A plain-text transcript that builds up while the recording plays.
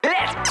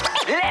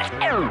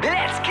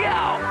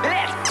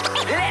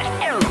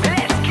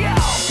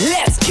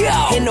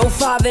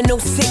05 and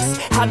 06,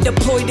 I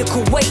deployed to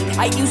Kuwait.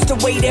 I used to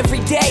wait every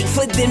day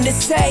for them to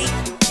say,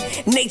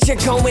 nature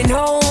going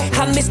home.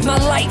 I missed my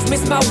life,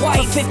 missed my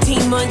wife. For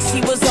 15 months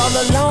she was all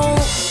alone.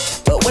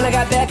 But when I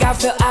got back, I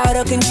felt out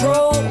of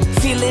control.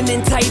 Feeling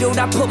entitled,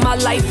 I put my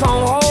life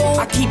on hold.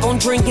 I keep on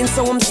drinking,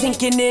 so I'm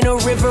sinking in a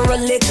river of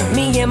liquor.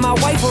 Me and my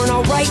wife weren't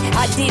alright,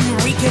 I didn't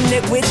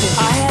reconnect with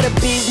her. I had a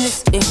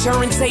business,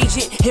 insurance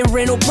agent, and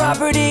rental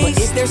properties.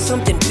 But is there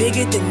something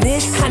bigger than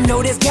this? I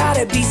know there's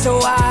gotta be, so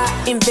I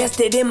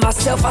invested in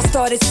myself. I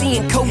started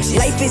seeing coaches.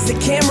 Life is a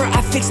camera,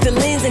 I fixed the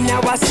lens, and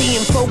now I see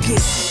in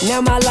focus.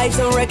 Now my life's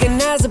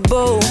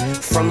unrecognizable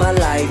from my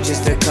life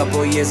just a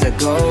couple years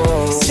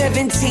ago.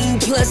 17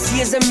 plus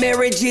years of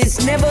marriage,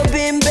 it's never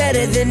been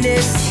better than this.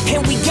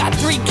 And we got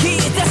 3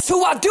 kids, that's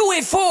who I do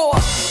it for.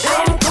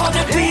 I'm called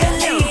to be a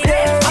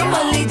leader.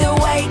 I'ma lead the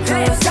way,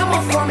 cause I'm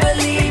a firm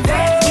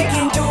believer. We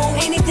can do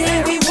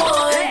anything we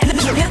want.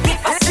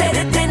 If I said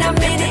it, then I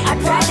meant it. I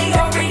probably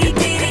already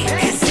did it.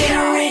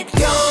 Consider it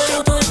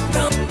done.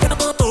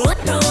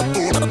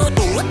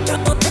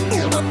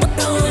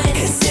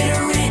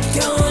 Consider it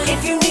done.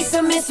 If you need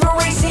some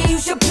inspiration, you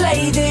should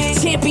play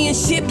this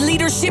Championship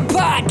Leadership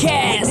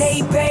Podcast.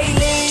 Nate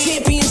Bailey.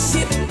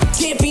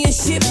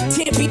 Championship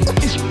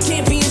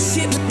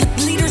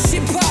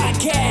Leadership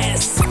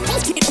Podcast.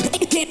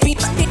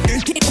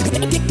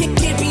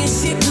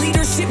 Championship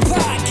Leadership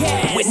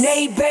Podcast with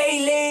Nate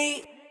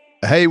Bailey.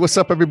 Hey, what's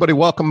up, everybody?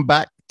 Welcome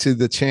back to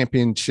the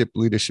Championship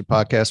Leadership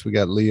Podcast. We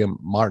got Liam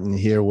Martin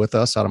here with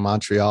us out of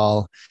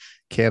Montreal,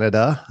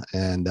 Canada.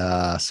 And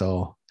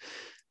so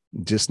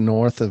just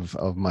north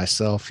of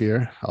myself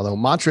here. Although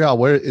Montreal,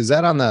 where is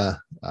that on the,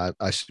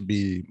 I should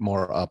be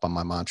more up on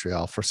my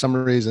Montreal. For some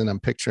reason, I'm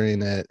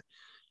picturing it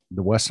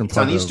the western it's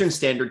part on Eastern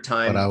Standard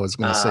Time. But I was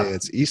going to say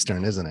it's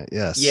Eastern, isn't it?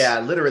 Yes. Yeah,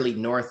 literally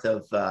north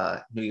of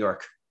New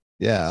York.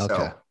 Yeah.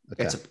 Okay.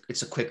 So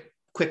it's a quick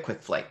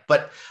flight.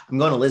 But I'm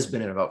going to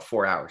Lisbon in about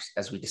 4 hours,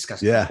 as we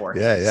discussed before.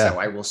 Yeah.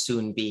 So I will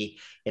soon be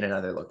in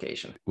another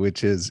location,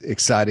 which is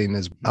exciting.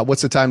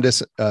 What's the time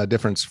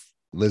difference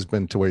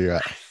Lisbon to where you're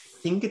at? I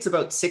think it's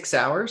about 6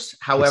 hours.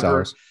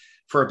 However,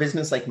 for a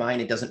business like mine,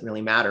 it doesn't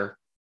really matter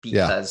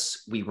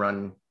because we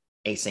run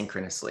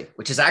asynchronously,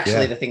 which is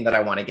actually the thing that I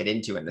want to get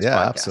into in this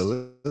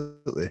podcast.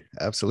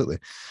 Absolutely.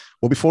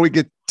 Well, before we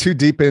get too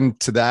deep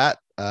into that,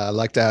 I'd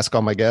like to ask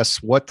all my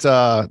guests what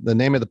the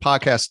name of the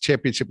podcast,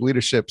 Championship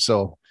Leadership.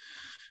 So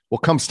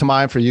what comes to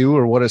mind for you,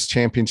 or what does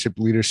championship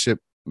leadership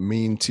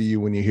mean to you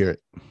when you hear it?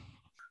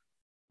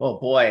 Oh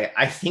boy,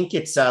 I think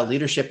it's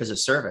leadership as a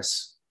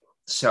service.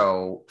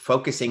 So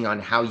focusing on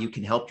how you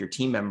can help your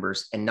team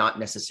members and not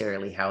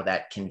necessarily how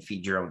that can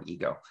feed your own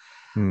ego.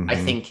 Mm-hmm. I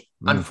think,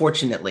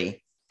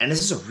 unfortunately, and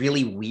this is a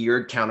really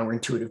weird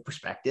counterintuitive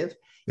perspective.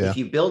 If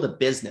you build a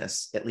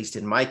business, at least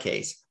in my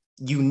case,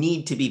 you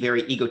need to be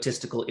very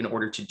egotistical in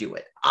order to do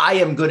it. I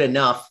am good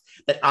enough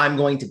that I'm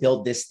going to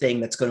build this thing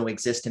that's going to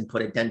exist and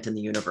put a dent in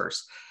the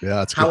universe.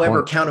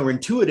 However,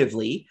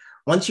 counterintuitively,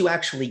 once you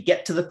actually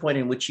get to the point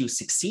in which you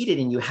succeeded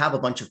and you have a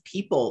bunch of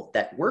people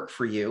that work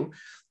for you,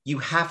 you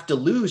have to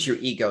lose your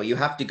ego. You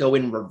have to go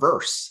in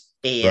reverse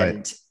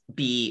and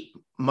be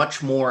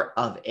much more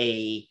of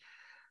a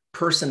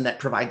person that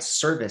provides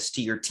service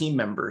to your team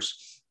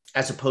members,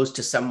 as opposed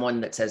to someone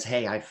that says,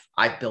 hey,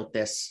 I've built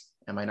this.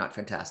 Am I not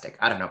fantastic?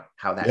 I don't know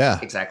how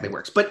that exactly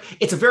works, but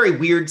it's a very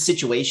weird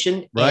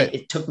situation. And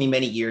it took me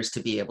many years to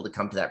be able to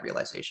come to that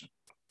realization.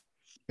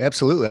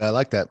 Absolutely. I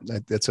like that.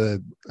 That's a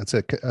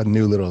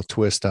new little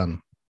twist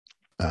on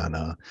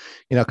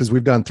because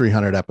we've done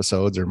 300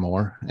 episodes or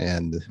more.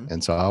 And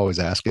so I always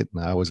ask it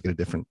and I always get a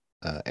different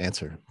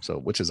answer. So,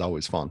 which is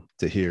always fun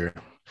to hear.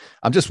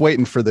 I'm just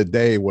waiting for the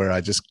day where I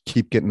just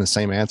keep getting the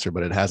same answer,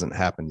 but it hasn't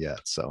happened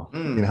yet. So,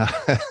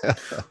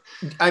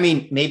 I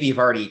mean, maybe you've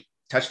already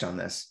touched on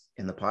this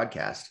in the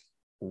podcast.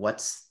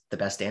 What's the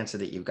best answer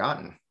that you've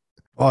gotten?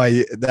 Oh,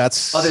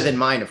 that's other than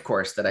mine, of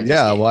course, that I just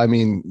gave. Well, I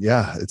mean,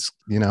 it's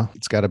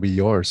it's got to be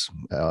yours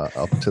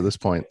up to this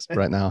point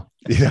right now.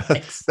 Yeah,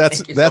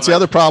 that's the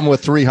other problem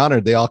with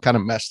 300. They all kind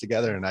of mesh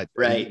together, and I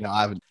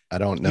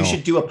don't know. You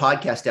should do a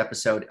podcast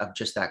episode of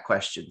just that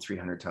question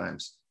 300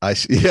 times. I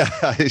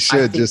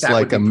should just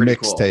like a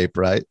mixtape,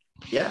 cool. Right?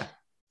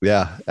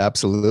 Yeah,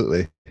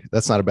 absolutely.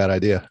 That's not a bad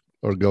idea.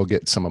 Or go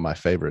get some of my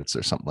favorites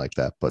or something like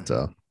that. But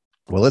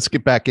well, let's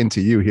get back into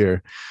you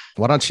here.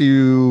 Why don't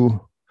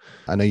you?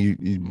 I know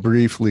you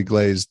briefly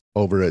glazed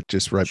over it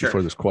just right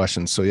before this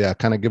question. So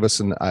kind of give us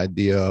an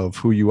idea of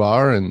who you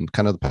are and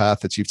kind of the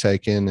path that you've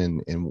taken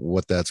and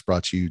what that's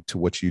brought you to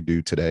what you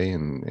do today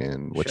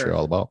and what you're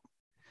all about.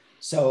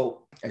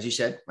 So as you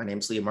said, my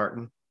name's Liam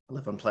Martin. I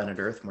live on planet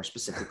Earth, more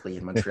specifically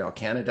in Montreal,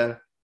 Canada,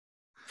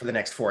 for the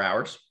next 4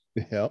 hours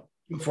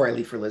before I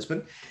leave for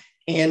Lisbon.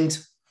 And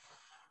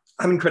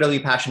I'm incredibly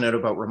passionate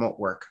about remote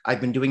work.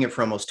 I've been doing it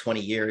for almost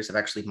 20 years. I've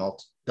actually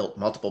built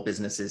multiple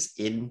businesses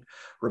in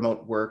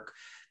remote work,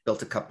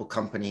 built a couple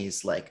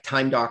companies like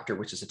Time Doctor,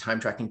 which is a time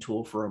tracking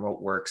tool for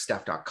remote work,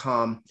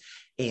 Staff.com,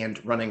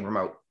 and Running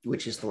Remote,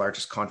 which is the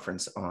largest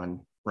conference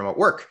on remote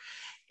work.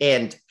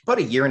 And about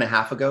a year and a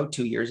half ago,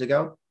 2 years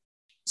ago,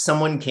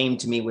 someone came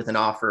to me with an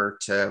offer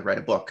to write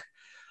a book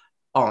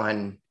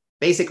on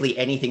basically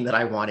anything that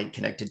I wanted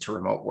connected to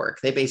remote work.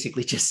 They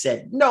basically just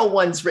said, no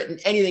one's written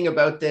anything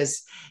about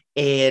this,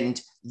 and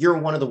you're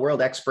one of the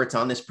world experts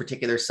on this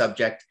particular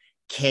subject.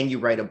 Can you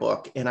write a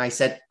book? And I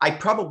said, I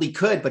probably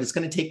could, but it's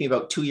going to take me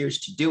about 2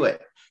 years to do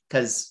it.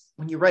 Because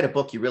when you write a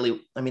book,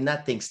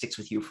 that thing sticks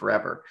with you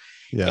forever.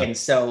 Yeah. And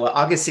so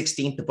August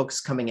 16th, the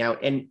book's coming out.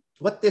 And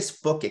what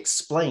this book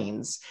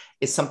explains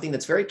is something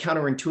that's very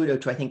counterintuitive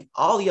to, I think,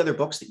 all the other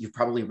books that you've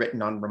probably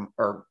written on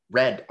or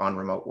read on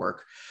remote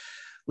work,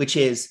 which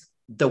is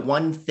the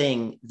one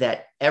thing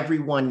that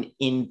everyone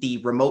in the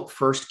remote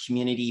first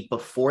community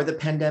before the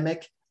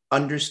pandemic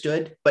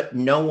understood, but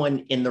no one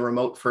in the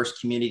remote first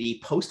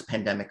community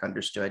post-pandemic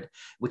understood,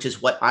 which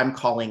is what I'm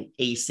calling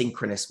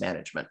asynchronous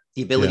management,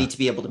 the ability to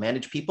be able to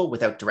manage people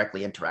without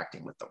directly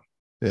interacting with them.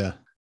 Yeah.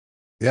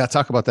 Yeah.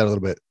 Talk about that a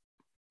little bit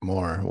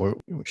more.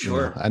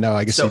 Sure. I know,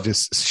 I guess you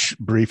just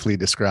briefly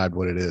described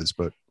what it is,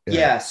 but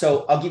yeah.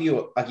 So I'll give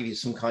you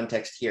some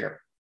context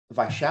here.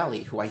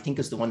 Vaishali, who I think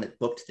is the one that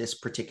booked this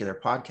particular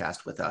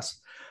podcast with us,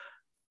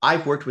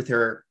 I've worked with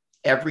her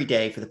every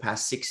day for the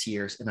past 6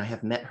 years, and I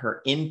have met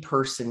her in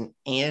person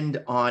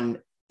and on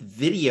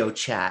video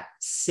chat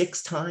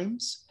 6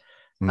 times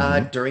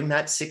during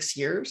that 6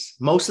 years.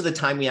 Most of the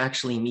time we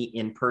actually meet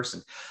in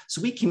person.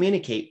 So we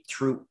communicate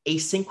through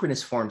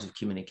asynchronous forms of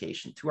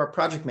communication, through our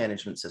project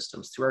management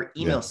systems, through our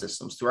email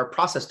systems, through our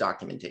process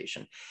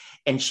documentation.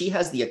 And she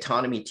has the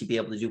autonomy to be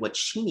able to do what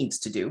she needs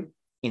to do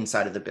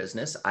inside of the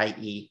business,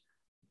 i.e.,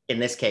 in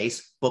this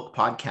case, book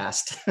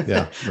podcast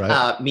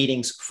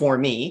meetings for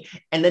me.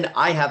 And then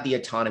I have the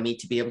autonomy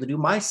to be able to do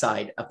my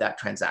side of that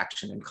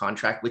transaction and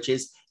contract, which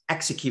is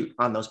execute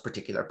on those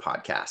particular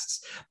podcasts.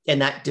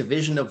 And that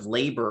division of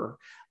labor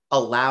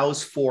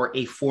allows for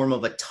a form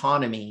of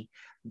autonomy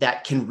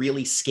that can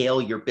really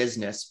scale your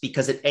business,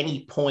 because at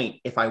any point,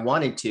 if I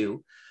wanted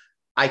to,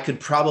 I could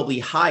probably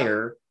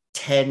hire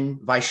 10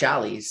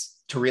 Vaishalis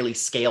to really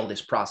scale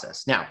this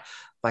process. Now,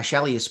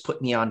 Vaishali has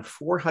put me on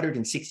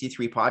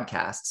 463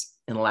 podcasts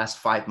in the last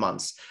 5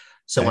 months.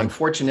 So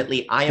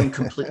unfortunately, I am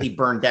completely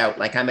burned out.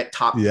 Like, I'm at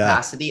top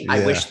capacity.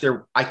 I wish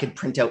I could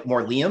print out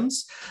more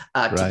Liams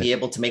to be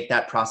able to make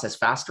that process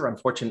faster.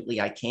 Unfortunately,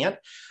 I can't.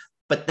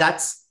 But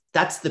that's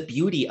the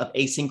beauty of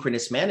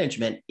asynchronous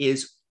management,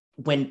 is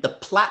when the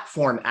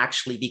platform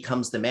actually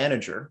becomes the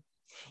manager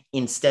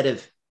instead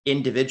of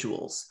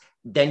individuals,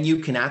 then you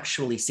can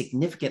actually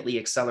significantly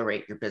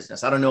accelerate your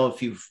business. I don't know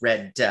if you've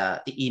read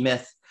the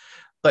E-Myth,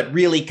 but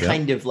really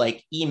kind of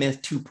like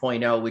E-Myth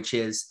 2.0, which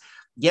is,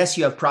 yes,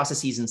 you have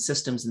processes and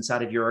systems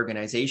inside of your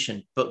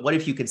organization, but what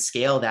if you could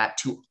scale that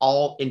to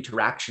all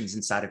interactions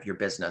inside of your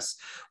business?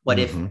 What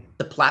if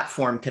the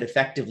platform could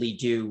effectively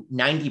do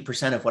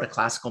 90% of what a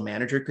classical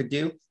manager could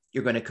do?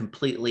 You're going to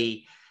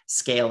completely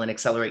scale and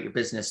accelerate your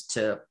business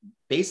to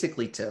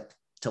basically to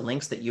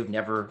links that you've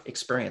never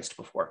experienced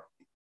before.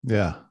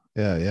 Yeah.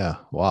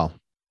 Wow.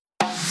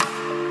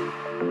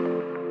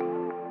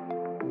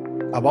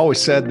 I've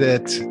always said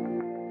that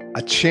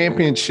a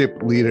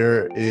championship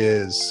leader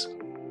is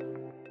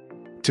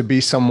to be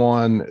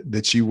someone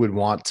that you would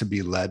want to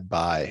be led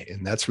by.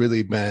 And that's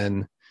really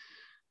been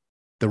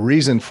the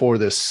reason for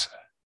this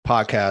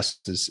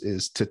podcast,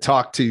 is to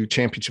talk to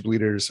championship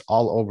leaders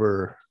all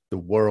over the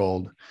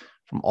world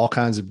from all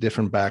kinds of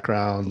different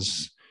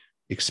backgrounds,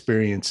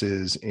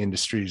 experiences,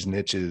 industries,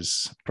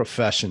 niches,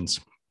 professions.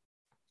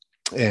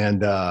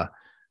 And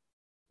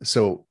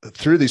so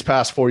through these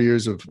past 4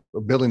 years of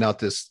building out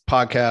this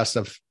podcast,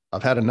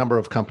 I've had a number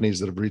of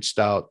companies that have reached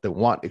out that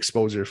want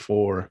exposure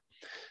for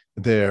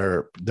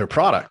their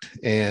product.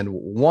 And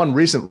one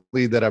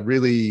recently that I've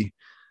really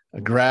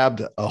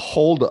grabbed a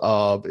hold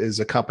of is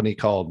a company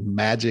called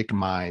Magic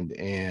Mind.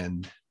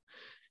 And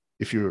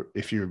if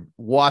you're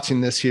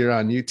watching this here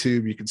on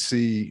YouTube, you can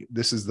see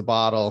this is the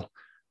bottle,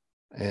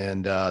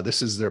 and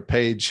this is their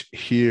page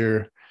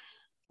here.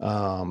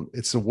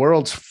 It's the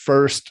world's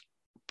first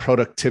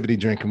productivity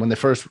drink. And when they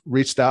first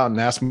reached out and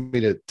asked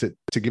me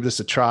to give this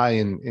a try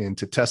and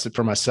to test it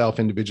for myself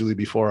individually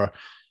before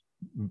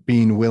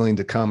being willing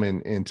to come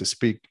and to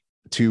speak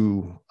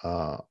to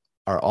our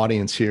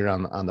audience here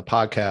on the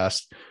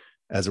podcast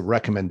as a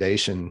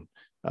recommendation,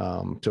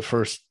 to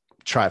first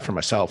try it for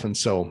myself. And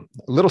so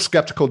a little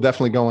skeptical,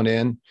 definitely going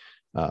in.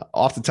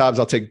 Oftentimes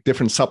I'll take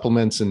different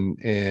supplements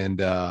and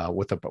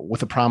with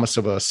a promise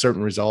of a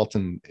certain result,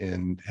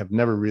 and have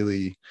never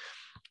really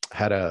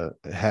had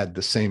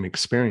the same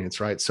experience.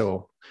 Right.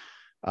 So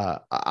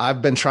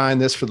I've been trying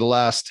this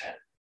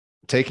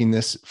taking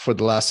this for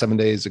the last 7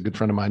 days. A good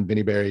friend of mine,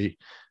 Vinny Berry,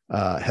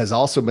 has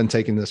also been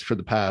taking this for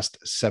the past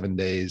 7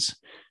 days.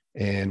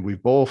 And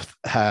we've both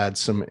had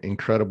some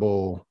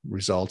incredible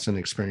results and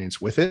experience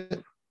with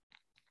it.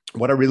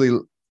 What I really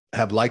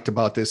have liked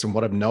about this, and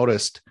what I've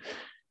noticed,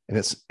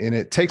 and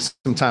it takes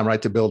some time,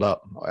 right, to build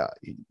up.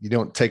 You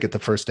don't take it the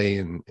first day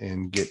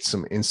and get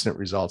some instant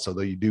results,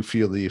 although you do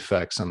feel the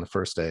effects on the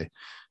first day.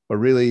 But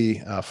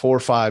really 4,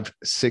 5,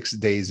 6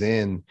 days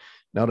in,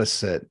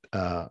 notice that,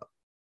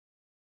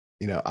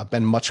 I've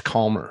been much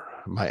calmer.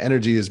 my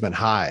energy has been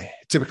high.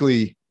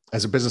 Typically,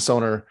 as a business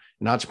owner,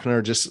 an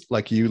entrepreneur, just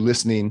like you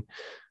listening,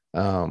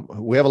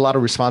 we have a lot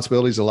of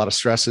responsibilities, a lot of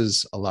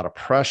stresses, a lot of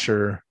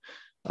pressure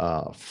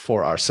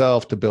for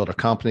ourselves to build a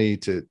company,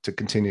 to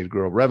continue to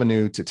grow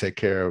revenue, to take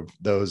care of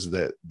those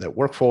that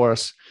work for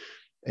us.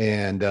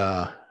 And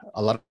a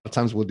lot of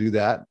times we'll do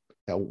that.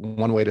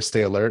 One way to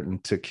stay alert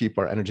and to keep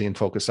our energy and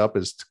focus up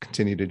is to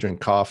continue to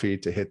drink coffee,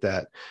 to hit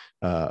that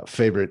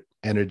favorite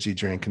energy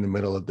drink in the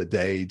middle of the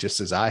day, just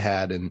as I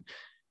had.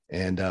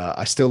 And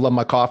I still love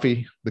my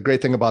coffee. The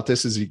great thing about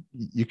this is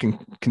you can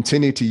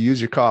continue to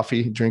use your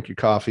coffee, drink your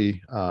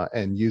coffee,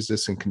 and use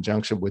this in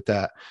conjunction with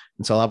that.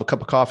 And so I'll have a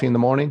cup of coffee in the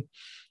morning,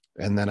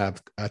 and then I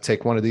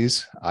take one of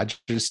these. I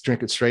just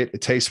drink it straight.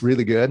 It tastes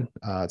really good.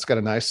 It's got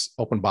a nice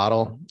open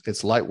bottle.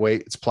 It's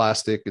lightweight. It's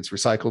plastic. It's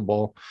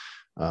recyclable.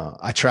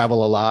 I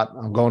travel a lot.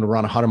 I'm going to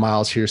run 100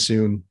 miles here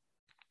soon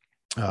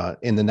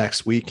in the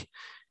next week.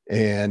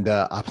 And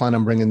I plan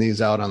on bringing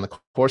these out on the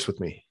course with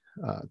me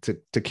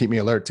to keep me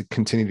alert, to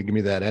continue to give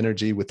me that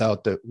energy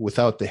without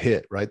the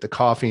hit, right? The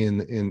coffee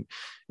and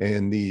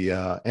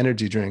the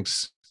energy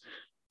drinks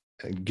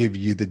give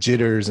you the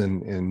jitters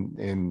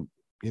and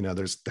you know,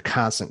 there's the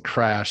constant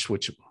crash,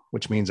 which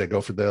means I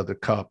go for the other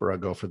cup or I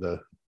go for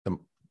the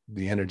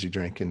energy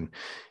drink. And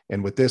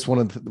with this, one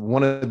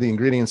of the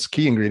ingredients,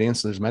 key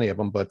ingredients, there's many of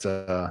them, but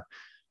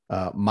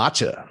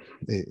matcha,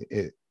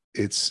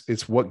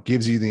 it's what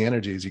gives you the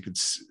energy. As you could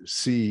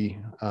see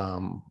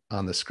on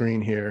the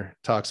screen here,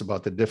 talks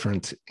about the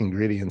different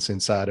ingredients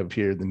inside of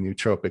here, the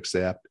nootropics,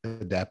 the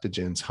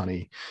adaptogens,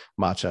 honey,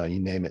 matcha,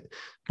 you name it.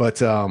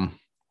 But I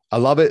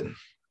love it.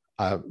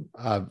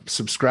 I've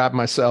subscribed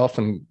myself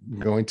and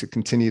going to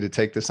continue to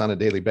take this on a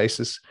daily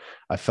basis.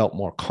 I felt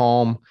more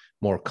calm,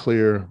 more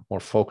clear,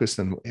 more focused,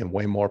 and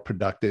way more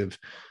productive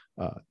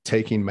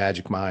taking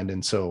Magic Mind.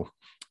 And so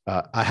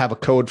I have a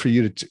code for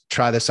you to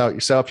try this out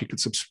yourself. You can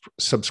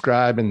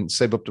subscribe and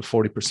save up to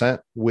 40%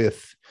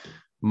 with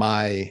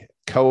my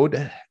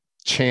code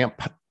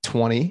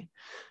CHAMP20.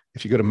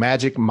 If you go to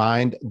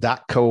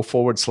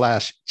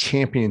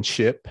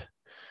magicmind.co/championship,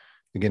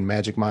 again,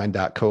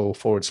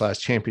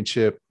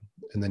 magicmind.co/championship,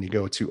 and then you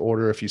go to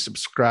order. If you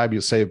subscribe,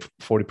 you'll save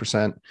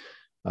 40%,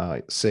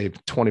 save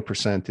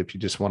 20% if you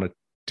just want to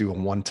do a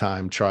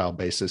one-time trial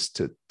basis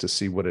to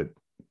see what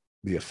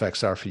the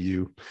effects are for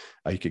you.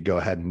 You could go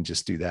ahead and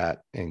just do that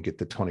and get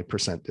the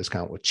 20%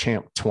 discount with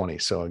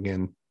CHAMP20. So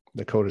again,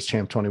 the code is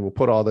CHAMP20. We'll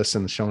put all this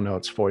in the show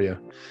notes for you,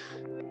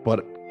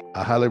 but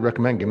I highly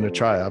recommend giving it a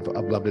try. I've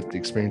loved it. The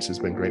experience has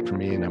been great for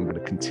me, and I'm going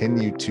to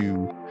continue to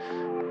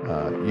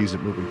use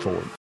it moving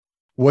forward.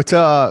 What,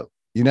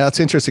 it's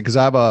interesting because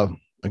I have a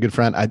good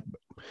friend. I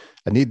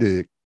need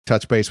to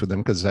touch base with him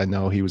because I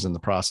know he was in the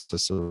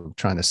process of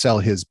trying to sell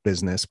his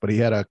business, but he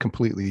had a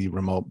completely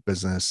remote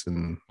business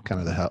in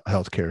kind of the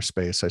healthcare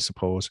space, I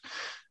suppose.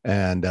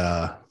 And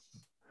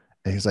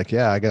he's like,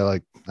 yeah, I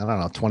got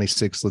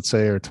 26, let's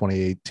say, or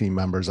 28 team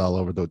members all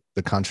over the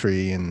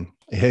country. And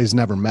he's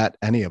never met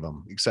any of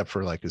them except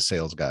for like his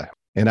sales guy.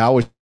 And I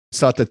always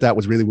thought that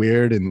was really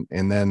weird.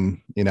 And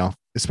then,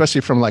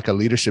 especially from like a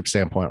leadership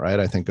standpoint, right?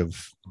 I think of,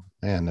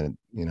 man,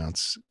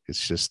 it's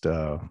just,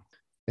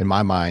 in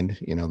my mind,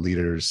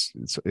 leaders,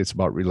 it's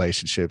about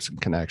relationships and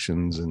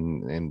connections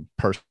and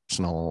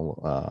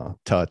personal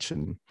touch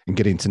and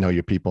getting to know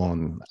your people.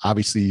 And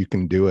obviously you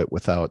can do it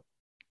without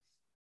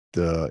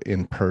the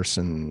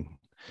in-person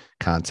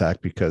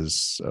contact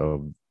because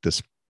of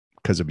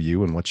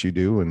you and what you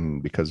do,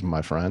 and because of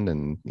my friend.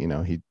 And,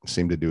 he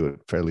seemed to do it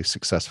fairly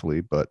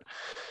successfully, but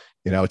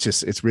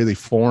it's really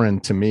foreign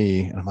to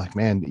me. And I'm like,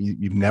 man,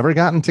 you've never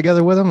gotten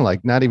together with him?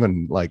 Like not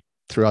even like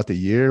throughout the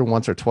year,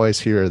 once or twice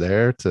here or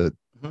there to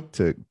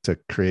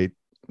create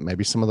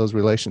maybe some of those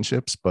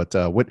relationships. But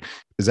what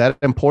is that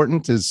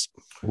important?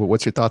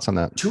 What's your thoughts on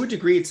that? To a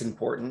degree, it's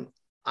important.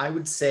 I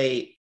would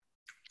say,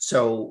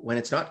 so when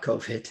it's not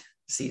COVID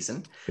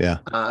season,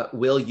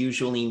 we'll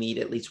usually meet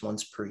at least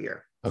once per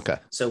year. Okay.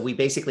 So we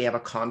basically have a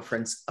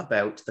conference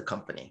about the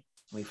company.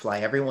 We fly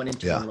everyone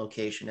into one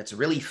location. It's a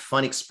really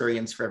fun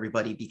experience for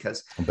everybody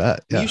because we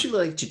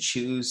usually like to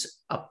choose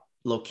a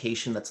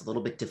location that's a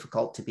little bit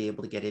difficult to be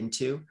able to get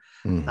into.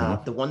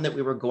 Mm-hmm. The one that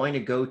we were going to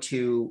go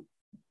to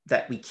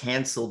that we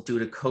canceled due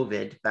to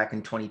COVID back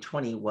in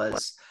 2020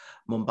 was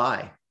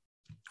Mumbai,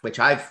 which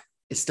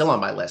is still on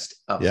my list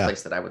of a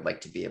place that I would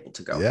like to be able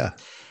to go. Yeah.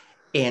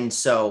 And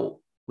so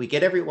we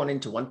get everyone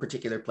into one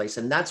particular place,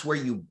 and that's where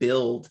you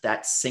build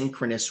that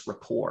synchronous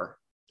rapport,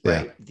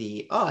 right?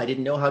 Yeah. I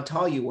didn't know how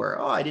tall you were.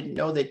 Oh, I didn't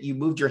know that you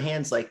moved your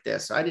hands like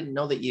this. I didn't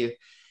know that you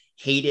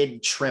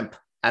hated shrimp,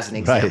 as an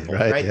example,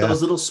 right? Yeah.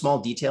 Those little small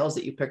details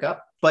that you pick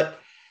up. But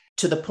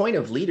to the point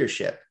of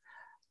leadership,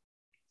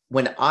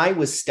 when I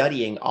was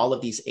studying all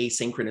of these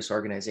asynchronous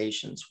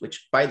organizations,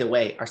 which by the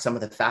way, are some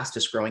of the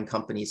fastest growing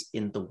companies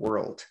in the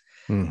world,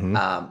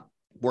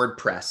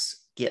 WordPress,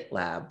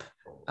 GitLab,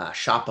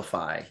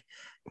 Shopify,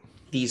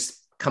 these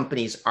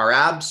companies are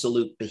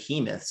absolute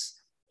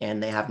behemoths,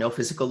 and they have no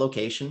physical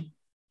location.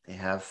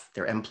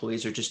 Their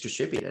employees are just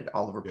distributed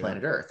all over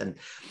planet Earth. And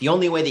the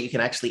only way that you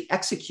can actually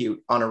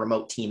execute on a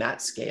remote team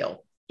at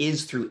scale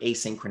is through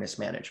asynchronous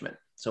management.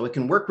 So it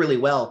can work really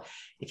well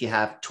if you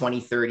have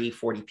 20, 30,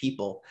 40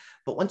 people.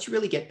 But once you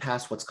really get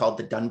past what's called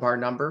the Dunbar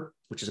number,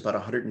 which is about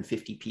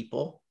 150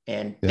 people,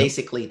 and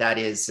basically that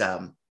is,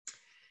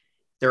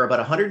 there are about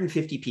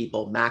 150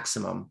 people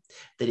maximum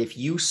that if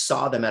you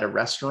saw them at a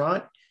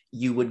restaurant,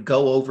 you would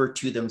go over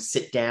to them,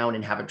 sit down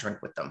and have a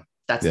drink with them.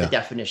 That's the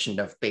definition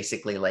of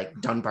basically like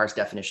Dunbar's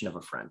definition of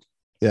a friend.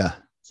 Yeah.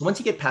 So once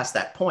you get past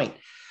that point,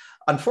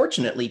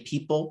 unfortunately,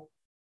 people,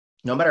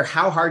 no matter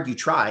how hard you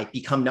try,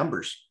 become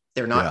numbers.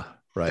 They're not,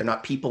 they're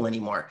not people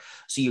anymore.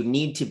 So you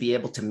need to be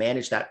able to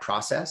manage that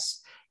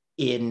process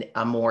in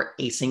a more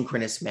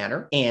asynchronous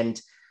manner.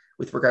 And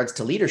with regards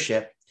to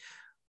leadership,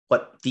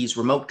 what these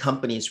remote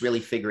companies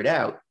really figured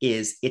out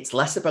is it's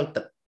less about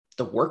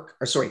the work,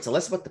 or sorry, it's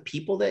less about the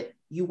people that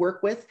you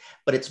work with,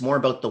 but it's more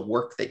about the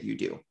work that you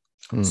do.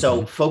 Mm-hmm.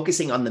 So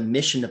focusing on the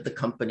mission of the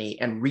company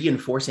and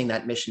reinforcing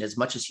that mission as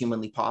much as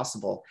humanly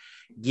possible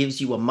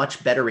gives you a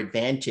much better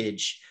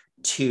advantage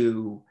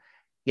to,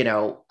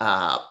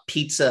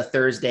 pizza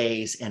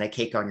Thursdays and a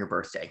cake on your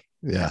birthday,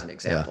 as an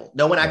example.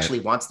 No one actually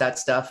wants that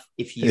stuff.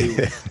 If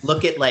you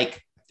look at,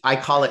 like, I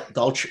call it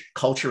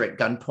culture at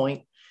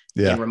gunpoint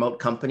in remote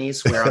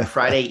companies, where on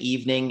Friday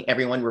evening,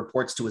 everyone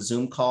reports to a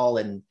Zoom call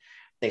and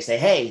they say,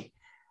 hey,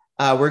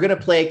 we're going to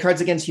play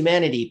Cards Against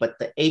Humanity, but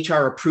the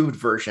HR approved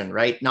version,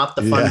 right? Not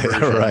the fun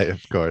version. Right,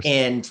 of course.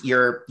 And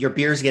your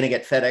beer is going to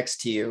get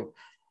FedExed to you.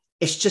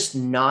 It's just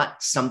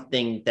not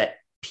something that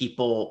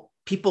people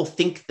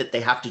think that they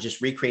have to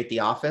just recreate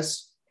the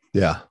office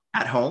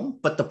at home.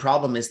 But the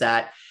problem is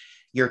that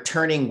you're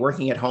turning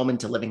working at home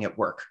into living at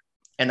work.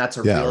 And that's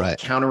a real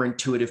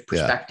counterintuitive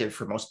perspective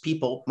for most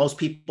people. Most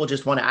people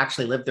just want to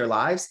actually live their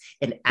lives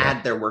and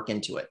add their work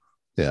into it.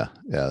 Yeah.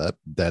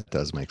 That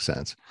does make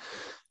sense.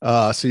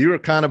 So you were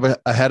kind of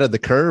ahead of the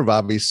curve,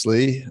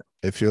 obviously.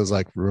 It feels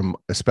like,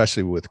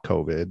 especially with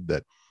COVID,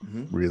 that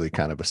really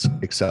kind of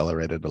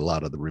accelerated a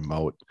lot of the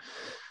remote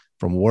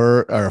from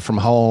work or from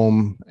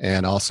home.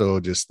 And also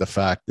just the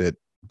fact that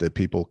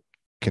people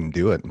can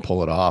do it and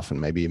pull it off, and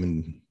maybe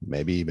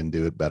even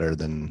do it better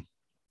than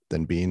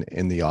being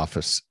in the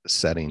office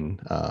setting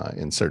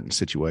in certain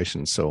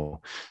situations.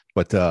 So,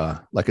 but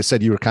like I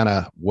said, you were kind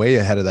of way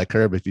ahead of that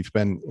curve. If you've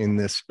been in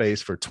this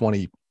space for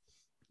 20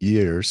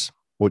 years,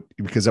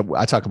 because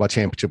I talk about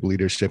championship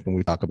leadership when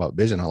we talk about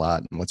vision a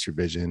lot, and what's your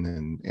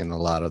vision, and a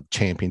lot of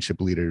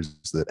championship leaders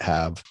that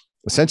have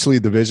essentially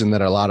the vision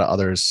that a lot of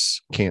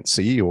others can't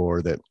see,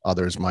 or that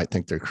others might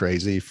think they're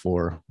crazy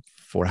for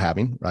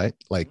having, right?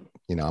 Like,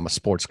 I'm a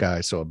sports guy,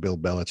 so a Bill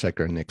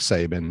Belichick or Nick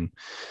Saban,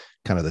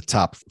 kind of the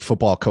top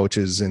football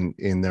coaches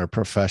in their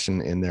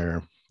profession, in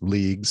their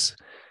leagues,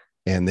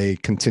 and they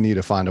continue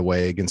to find a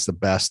way against the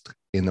best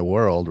in the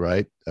world,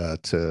 right?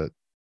 To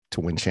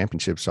win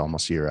championships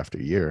almost year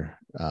after year.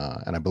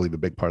 And I believe a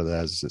big part of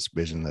that is this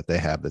vision that they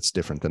have that's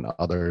different than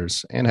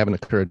others, and having the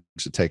courage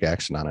to take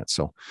action on it.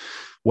 So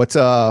what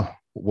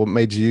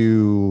made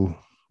you,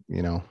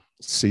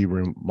 see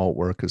remote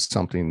work as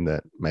something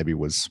that maybe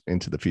was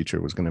into the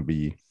future, was going to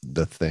be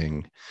the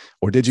thing?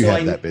 Or did you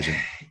have that vision?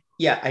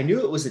 Yeah, I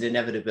knew it was an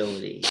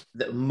inevitability.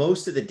 That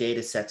most of the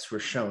data sets were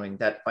showing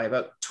that by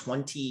about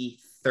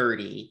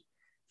 2030,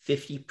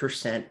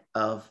 50%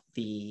 of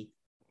the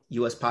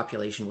US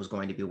population was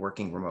going to be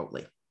working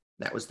remotely.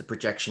 That was the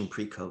projection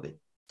pre-COVID.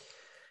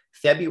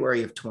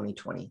 February of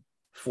 2020,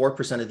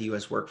 4% of the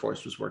US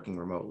workforce was working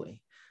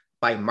remotely.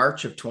 By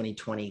March of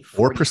 2020,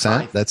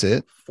 4%, that's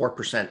it?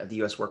 4% of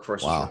the US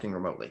workforce was working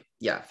remotely.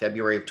 Yeah,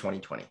 February of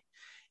 2020.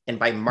 And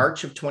by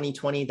March of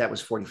 2020, that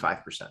was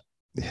 45%.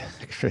 Yeah,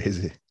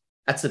 crazy.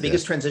 That's the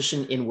biggest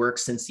transition in work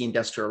since the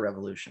Industrial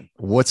Revolution.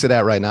 What's it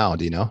at right now?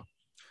 Do you know?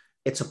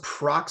 It's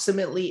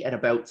approximately at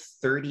about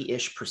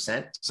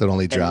 30-ish%. So it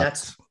only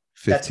dropped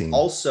 15. That's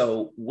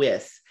also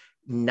with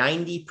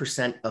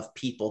 90% of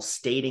people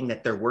stating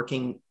that they're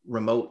working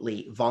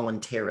remotely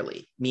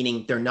voluntarily,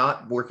 meaning they're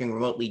not working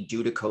remotely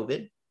due to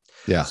COVID.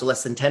 Yeah. So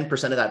less than 10%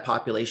 of that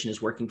population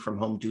is working from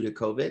home due to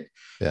COVID.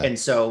 Yeah. And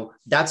so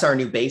that's our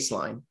new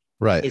baseline.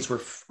 Right. Is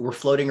we're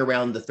floating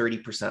around the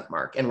 30%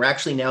 mark. And we're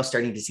actually now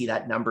starting to see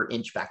that number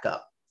inch back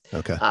up.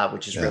 Okay.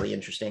 Which is really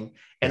interesting.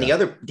 And the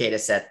other data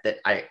set that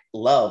I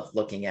love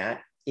looking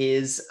at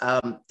is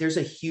there's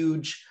a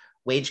huge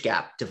wage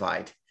gap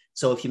divide.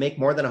 So if you make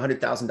more than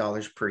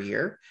 $100,000 per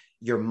year,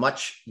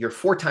 you're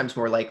 4 times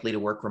more likely to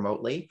work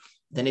remotely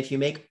than if you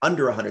make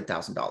under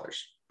 $100,000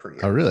 per year.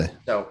 Oh, really?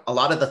 So a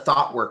lot of the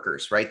thought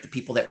workers, right? The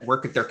people that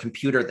work at their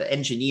computer, the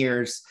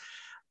engineers,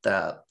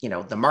 the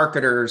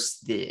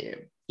marketers,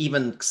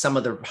 even some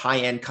of the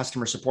high-end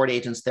customer support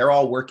agents, they're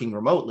all working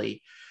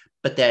remotely.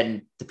 But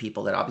then the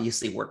people that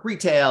obviously work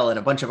retail and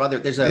a bunch of other,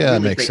 there's a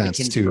really great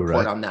McKinsey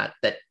report on that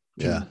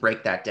can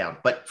break that down.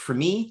 But for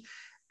me,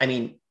 I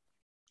mean,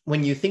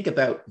 when you think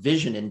about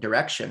vision and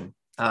direction,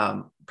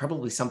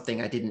 probably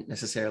something I didn't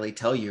necessarily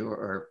tell you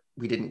or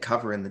we didn't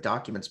cover in the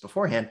documents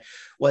beforehand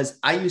was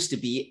I used to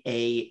be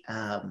a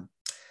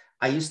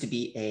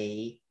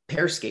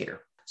pair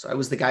skater. So I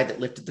was the guy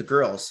that lifted the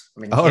girls. I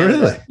mean,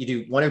 really? You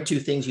do one of two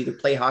things: you either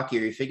play hockey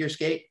or you figure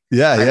skate.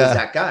 Yeah, I was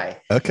that guy.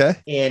 Okay.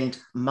 And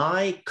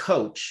my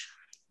coach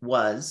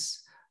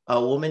was a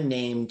woman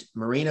named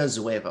Marina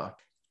Zueva.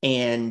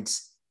 And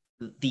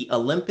the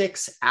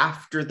Olympics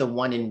after the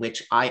one in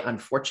which I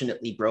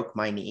unfortunately broke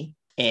my knee,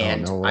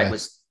 and I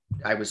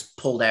was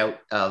pulled out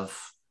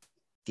of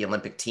the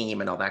Olympic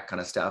team and all that kind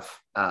of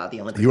stuff.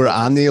 You were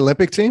on the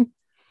Olympic team?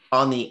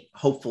 On the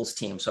hopefuls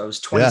team. So I was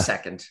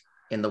 22nd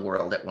in the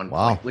world at one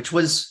point, which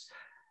was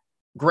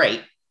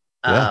great.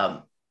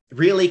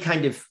 Really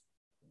kind of,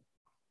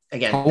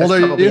 again, that's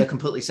probably a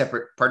completely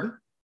separate, pardon?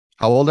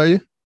 How old are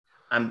you?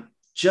 I'm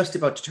just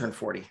about to turn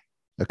 40.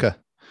 Okay.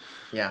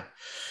 Yeah.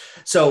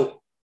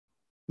 So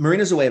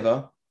Marina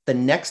Zueva, the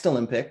next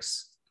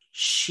Olympics,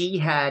 she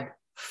had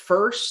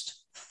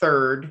first,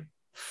 third,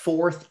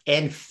 fourth,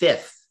 and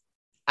fifth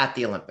at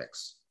the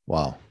Olympics.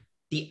 Wow.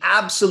 The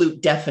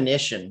absolute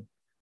definition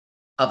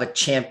of a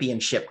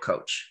championship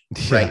coach,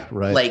 right?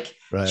 Like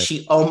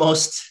she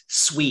almost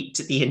swept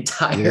the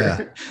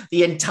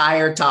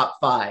entire top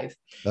five.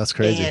 That's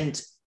crazy.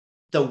 And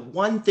the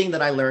one thing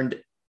that I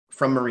learned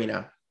from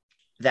Marina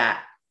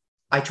that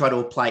I try to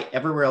apply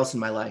everywhere else in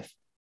my life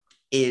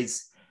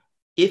is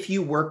if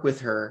you work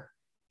with her,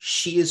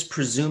 she is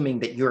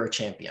presuming that you're a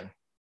champion.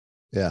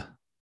 Yeah.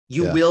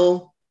 You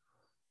will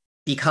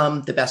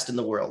become the best in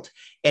the world.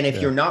 And if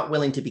you're not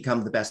willing to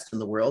become the best in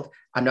the world,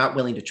 I'm not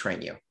willing to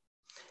train you.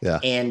 Yeah.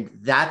 And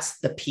that's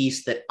the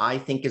piece that I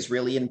think is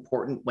really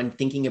important when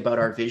thinking about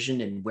our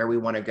vision and where we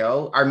want to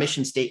go. Our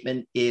mission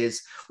statement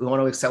is we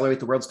want to accelerate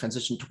the world's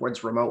transition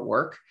towards remote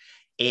work.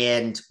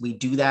 And we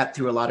do that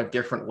through a lot of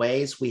different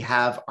ways. We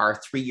have our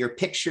 3-year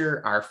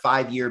picture, our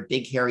 5-year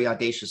big, hairy,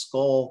 audacious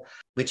goal,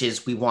 which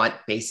is we want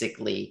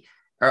basically,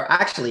 or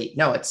actually,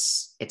 no,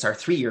 it's our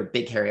 3-year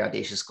big, hairy,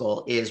 audacious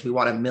goal is we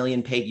want 1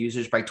 million paid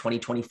users by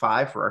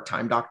 2025 for our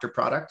Time Doctor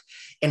product.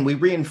 And we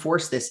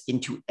reinforce this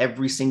into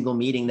every single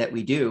meeting that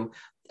we do.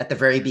 At the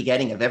very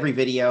beginning of every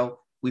video,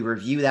 we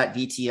review that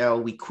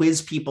VTO, we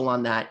quiz people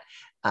on that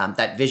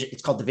vision.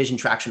 It's called the Vision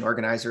Traction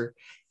Organizer.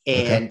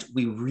 And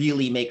we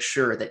really make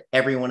sure that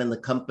everyone in the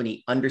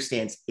company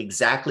understands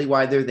exactly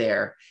why they're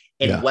there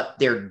and what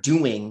they're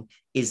doing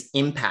is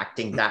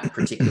impacting that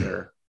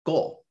particular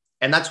goal.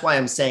 And that's why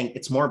I'm saying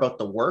it's more about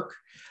the work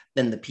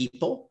than the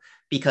people,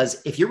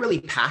 because if you're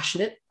really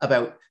passionate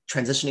about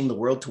transitioning the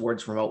world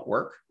towards remote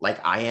work, like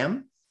I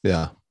am,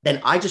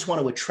 then I just want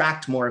to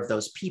attract more of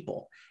those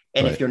people.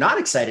 And if you're not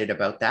excited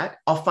about that,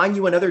 I'll find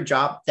you another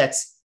job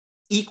that's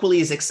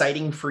equally as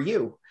exciting for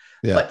you.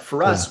 But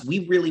for us,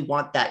 we really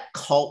want that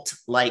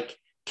cult-like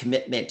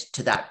commitment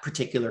to that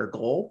particular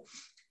goal.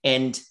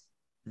 And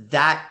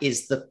that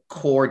is the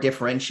core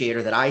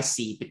differentiator that I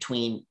see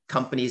between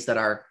companies that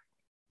are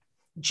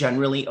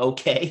generally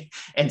okay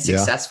and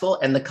successful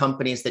and the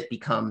companies that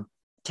become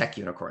tech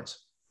unicorns.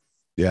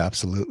 Yeah,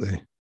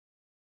 absolutely.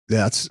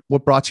 That's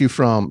what brought you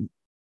from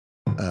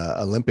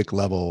Olympic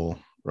level,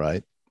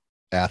 right,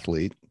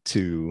 athlete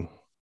to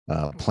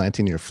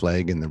planting your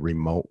flag in the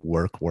remote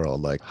work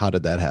world. Like, how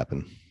did that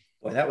happen?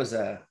 Well, that was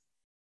a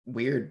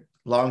weird,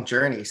 long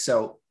journey.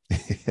 So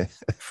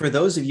for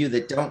those of you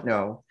that don't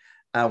know,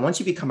 once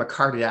you become a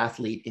carded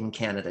athlete in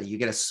Canada, you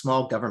get a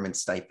small government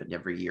stipend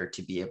every year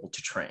to be able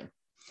to train.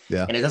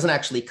 Yeah. And it doesn't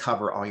actually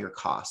cover all your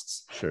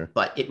costs,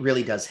 but it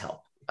really does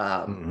help.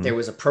 There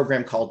was a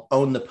program called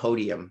Own the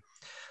Podium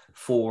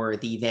for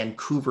the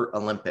Vancouver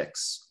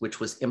Olympics, which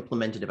was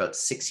implemented about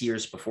 6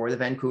 years before the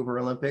Vancouver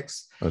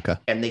Olympics. Okay.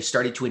 And they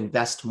started to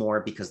invest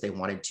more because they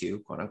wanted to,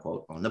 quote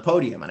unquote, own the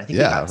podium. And I think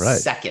they got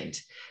second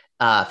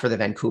for the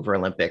Vancouver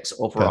Olympics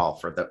overall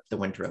for the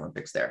Winter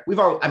Olympics there.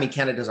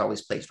 Canada's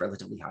always placed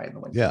relatively high in the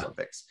Winter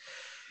Olympics.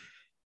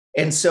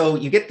 And so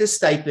you get this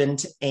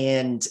stipend,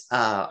 and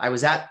I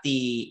was at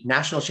the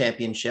national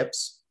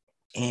championships,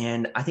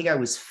 and I think I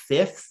was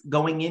 5th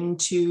going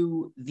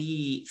into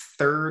the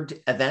 3rd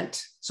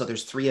event. So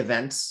there's 3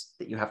 events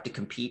that you have to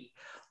compete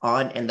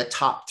on, and the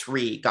top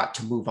 3 got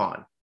to move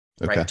on,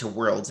 right, to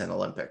Worlds and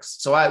Olympics.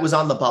 So I was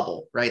on the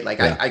bubble, right? Like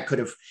I could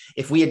have,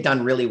 if we had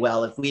done really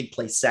well, if we had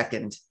placed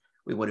 2nd,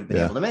 we would have been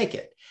able to make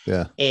it.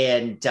 Yeah.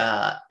 And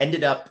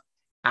ended up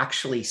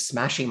actually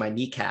smashing my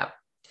kneecap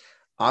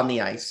on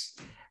the ice.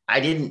 I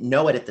didn't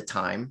know it at the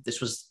time.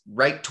 This was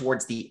right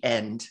towards the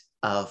end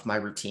of my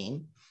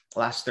routine,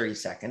 last 30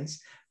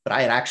 seconds, but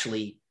I had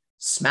actually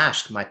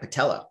smashed my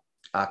patella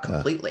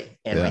completely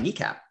and my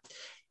kneecap.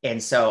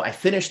 And so I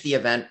finished the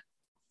event,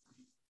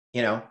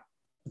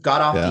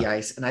 got off the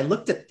ice, and I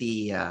looked at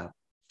the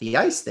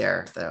ice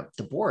there,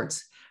 the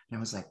boards, and I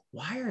was like,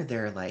 why are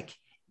there like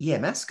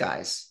EMS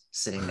guys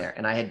sitting there?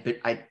 And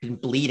I'd been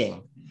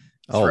bleeding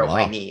throughout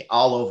my knee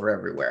all over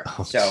everywhere.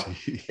 So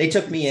they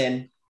took me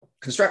in,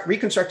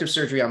 reconstructive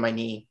surgery on my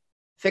knee,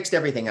 fixed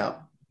everything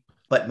up,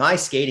 but my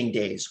skating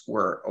days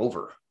were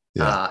over.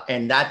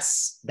 And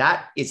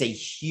that is a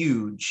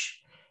huge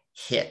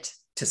hit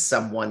to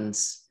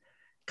someone's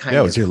kind of.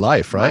 It was your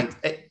life, right?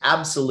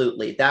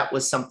 Absolutely. That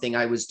was something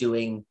I was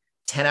doing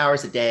 10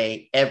 hours a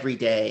day, every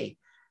day.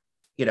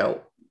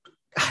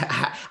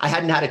 I I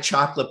hadn't had a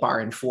chocolate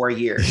bar in 4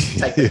 years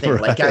type of thing.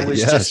 Right. Like I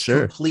was just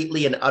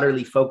completely and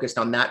utterly focused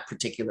on that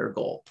particular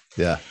goal.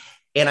 Yeah.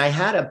 And I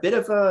had a bit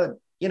of a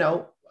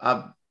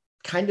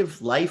kind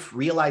of life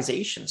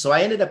realization. So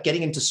I ended up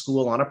getting into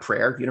school on a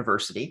prayer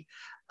university.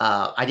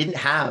 I didn't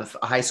have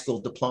a high school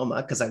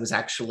diploma because I was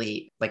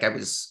actually I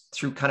was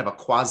through kind of a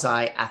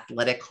quasi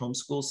athletic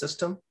homeschool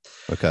system.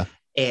 Okay.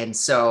 And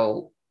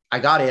so I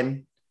got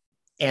in,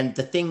 and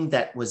the thing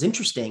that was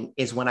interesting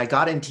is when I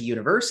got into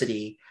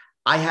university,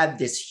 I had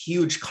this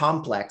huge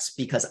complex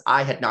because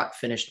I had not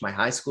finished my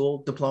high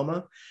school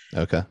diploma.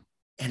 Okay.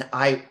 And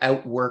I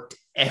outworked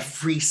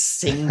every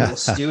single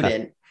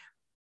student,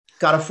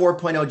 got a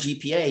 4.0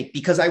 GPA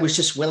because I was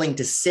just willing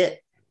to sit.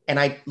 And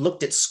I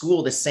looked at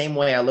school the same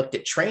way I looked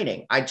at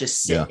training. I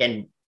just sit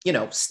and,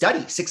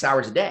 study 6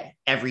 hours a day,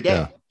 every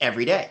day,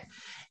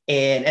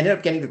 and ended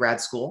up getting to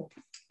grad school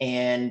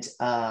and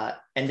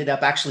ended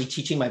up actually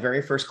teaching my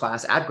very first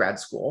class at grad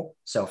school.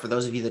 So for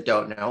those of you that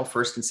don't know,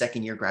 first and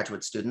second year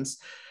graduate students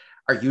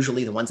are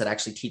usually the ones that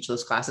actually teach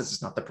those classes.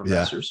 It's not the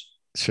professors.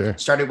 Yeah, sure.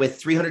 Started with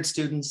 300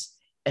 students,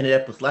 ended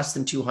up with less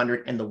than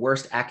 200 and the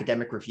worst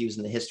academic reviews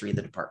in the history of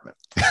the department.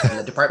 And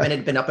the department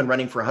had been up and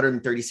running for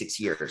 136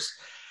 years.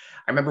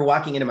 I remember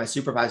walking into my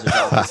supervisor's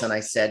office and I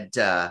said,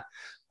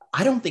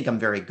 I don't think I'm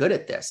very good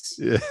at this.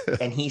 Yeah.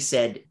 And he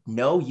said,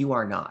 no, you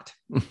are not.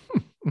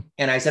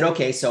 And I said,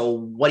 okay, so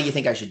what do you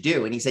think I should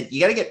do? And he said, you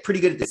got to get pretty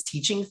good at this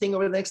teaching thing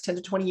over the next 10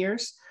 to 20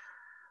 years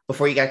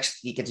before you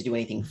actually get to do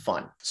anything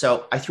fun.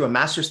 So I threw a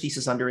master's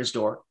thesis under his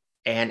door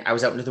and I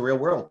was out into the real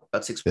world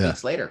about 6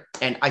 weeks later.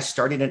 And I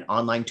started an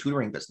online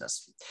tutoring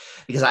business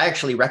because I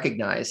actually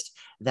recognized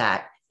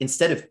that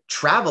instead of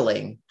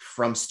traveling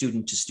from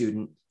student to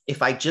student,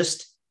 if I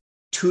just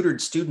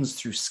tutored students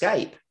through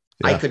Skype,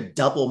 I could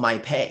double my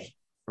pay,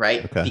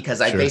 right? Okay,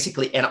 because I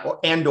basically,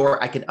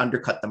 or I could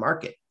undercut the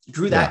market.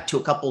 Drew that to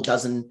a couple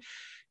dozen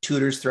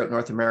tutors throughout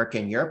North America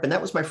and Europe. And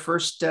that was my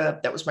first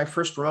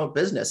remote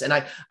business. And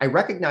I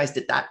recognized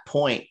at that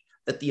point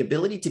that the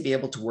ability to be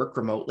able to work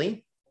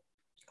remotely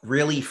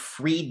really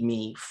freed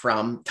me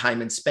from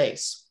time and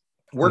space.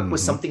 Work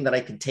was something that I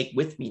could take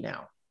with me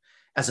now,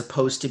 as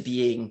opposed to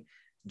being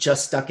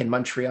just stuck in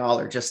Montreal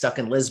or just stuck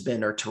in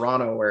Lisbon or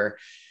Toronto or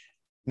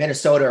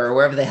Minnesota or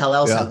wherever the hell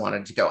else I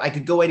wanted to go. I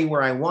could go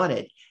anywhere I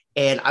wanted.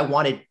 And I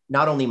wanted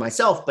not only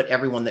myself, but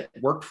everyone that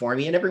worked for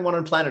me and everyone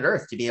on planet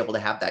Earth to be able to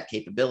have that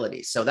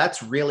capability. So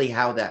that's really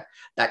how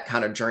that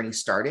kind of journey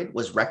started,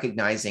 was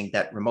recognizing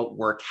that remote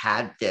work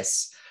had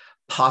this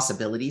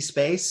possibility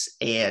space.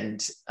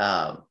 And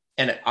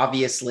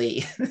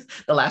obviously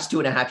the last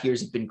 2.5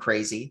 years have been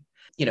crazy.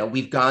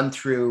 We've gone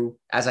through,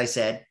 as I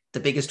said,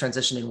 the biggest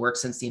transition in work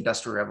since the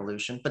Industrial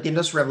Revolution, but the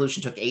Industrial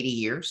Revolution took 80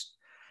 years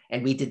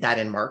and we did that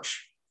in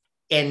March.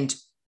 And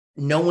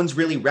no one's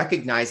really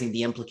recognizing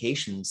the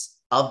implications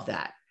of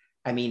that.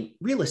 I mean,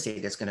 real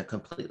estate is going to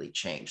completely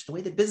change. The way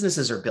that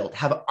businesses are built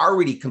have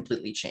already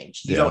completely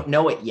changed. You don't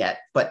know it yet,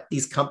 but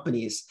these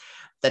companies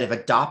that have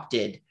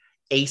adopted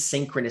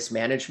asynchronous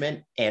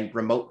management and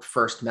remote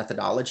first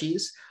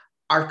methodologies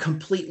are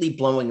completely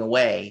blowing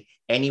away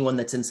anyone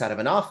that's inside of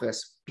an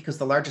office, because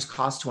the largest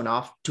cost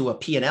to a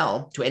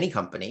P&L to any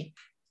company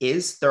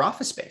is their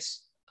office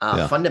space.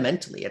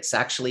 Fundamentally, it's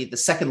actually the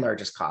second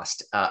largest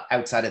cost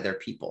outside of their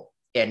people.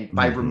 And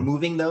by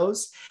removing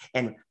those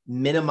and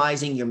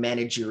minimizing your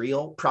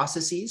managerial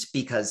processes,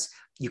 because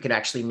you can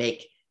actually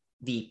make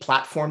the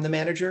platform the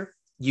manager,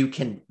 you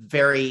can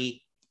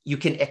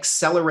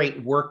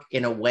accelerate work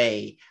in a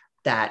way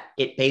that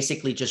it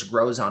basically just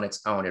grows on its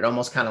own. It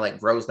almost kind of like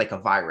grows like a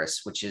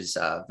virus, which is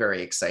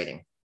very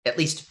exciting, at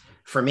least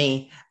for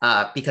me,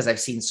 because I've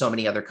seen so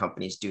many other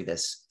companies do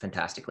this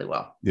fantastically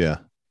well. Yeah.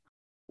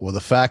 Well, the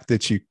fact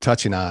that you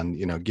touching on,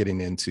 getting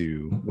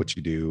into what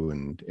you do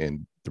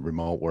and the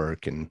remote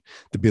work and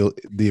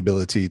the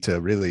ability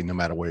to really, no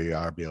matter where you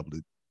are, be able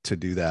to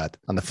do that.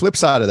 On the flip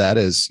side of that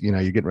is,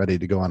 you're getting ready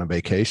to go on a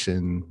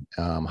vacation.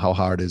 How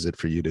hard is it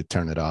for you to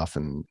turn it off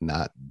and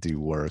not do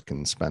work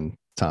and spend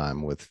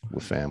time with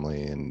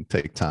family and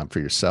take time for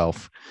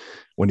yourself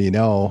when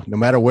no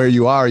matter where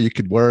you are, you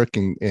could work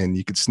and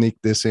you could sneak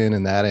this in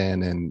and that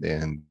in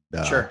and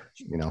sure.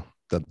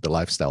 The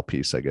lifestyle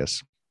piece, I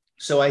guess.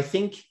 So I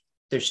think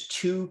there's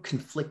two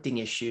conflicting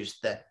issues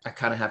that I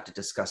kind of have to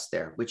discuss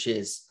there, which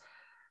is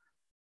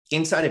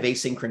inside of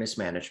asynchronous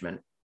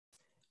management,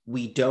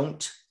 we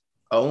don't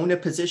own a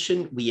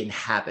position, we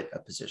inhabit a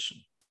position.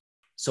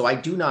 So I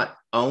do not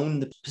own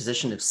the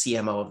position of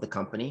CMO of the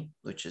company,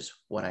 which is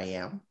what I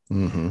am.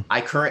 Mm-hmm. I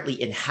currently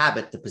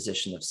inhabit the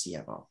position of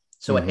CMO.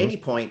 So at any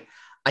point,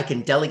 I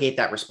can delegate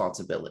that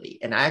responsibility.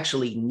 And I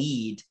actually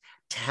need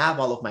to have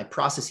all of my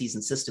processes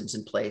and systems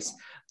in place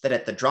that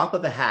at the drop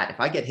of a hat, if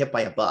I get hit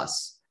by a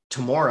bus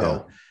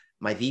tomorrow,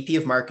 my VP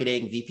of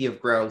marketing, VP of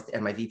growth,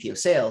 and my VP of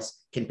sales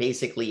can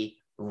basically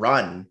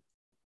run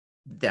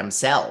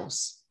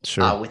themselves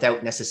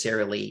without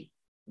necessarily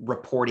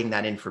reporting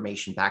that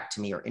information back to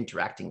me or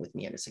interacting with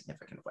me in a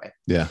significant way.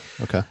 Yeah.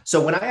 Okay.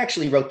 So when I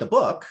actually wrote the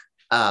book,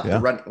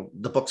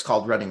 the book's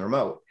called Running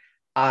Remote.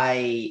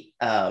 I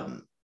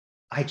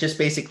I just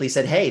basically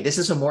said, hey, this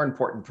is a more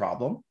important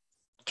problem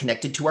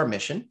connected to our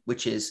mission,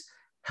 which is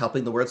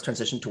helping the world's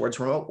transition towards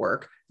remote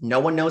work. No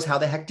one knows how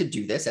the heck to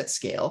do this at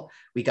scale.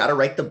 We got to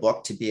write the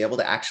book to be able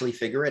to actually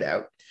figure it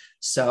out.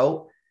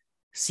 So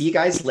see you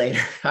guys later.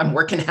 I'm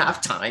working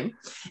half-time.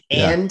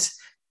 And,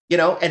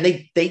 and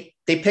they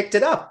picked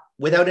it up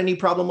without any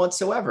problem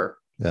whatsoever.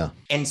 Yeah.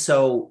 And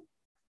so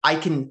I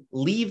can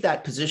leave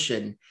that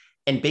position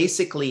and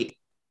basically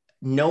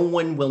no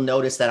one will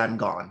notice that I'm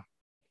gone.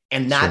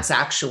 And that's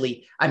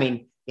actually, I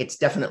mean, it's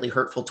definitely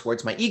hurtful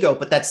towards my ego,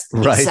 but that's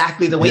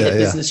exactly the way that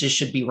businesses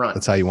should be run.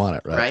 That's how you want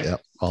it, right? Yeah,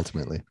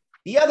 ultimately.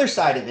 The other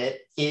side of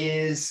it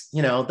is,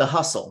 the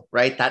hustle,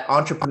 right? That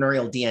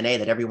entrepreneurial DNA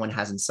that everyone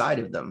has inside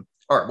of them,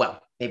 or well,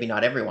 maybe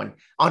not everyone,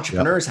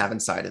 entrepreneurs have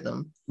inside of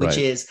them, which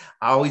is,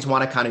 I always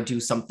want to kind of do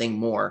something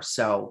more.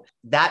 So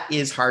that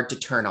is hard to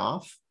turn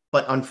off.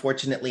 But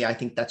unfortunately, I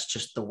think that's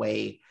just the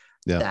way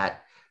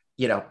that,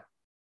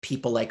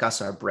 people like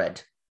us are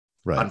bred,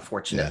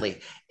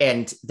 unfortunately.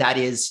 And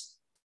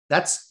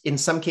that's in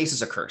some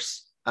cases a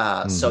curse.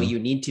 So you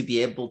need to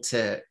be able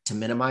to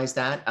minimize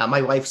that.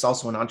 My wife's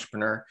also an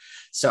entrepreneur.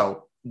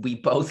 So we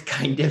both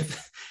kind of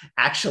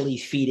actually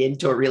feed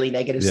into a really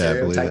negative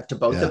stereotype to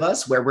both of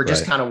us, where we're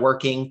just kind of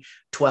working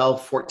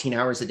 12, 14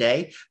 hours a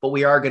day, but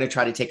we are going to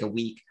try to take a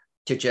week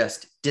to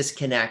just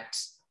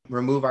disconnect,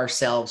 remove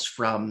ourselves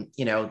from,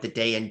 the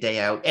day in, day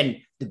out. And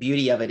the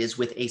beauty of it is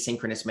with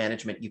asynchronous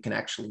management, you can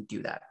actually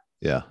do that.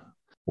 Yeah.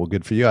 Well,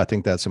 good for you. I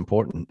think that's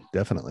important.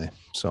 Definitely.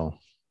 So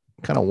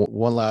kind of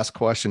one last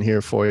question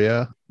here for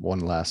you. One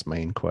last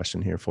main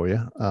question here for you.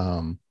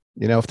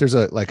 If there's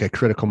a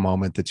critical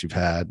moment that you've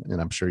had,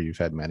 and I'm sure you've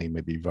had many,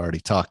 maybe you've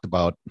already talked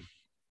about,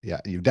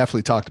 you've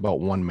definitely talked about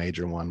one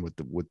major one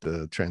with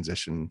the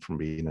transition from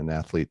being an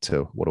athlete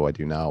to what do I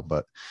do now?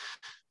 But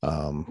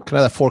kind of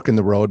that fork in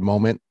the road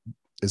moment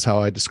is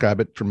how I describe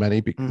it for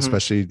many,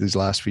 especially these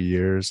last few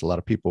years. A lot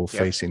of people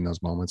facing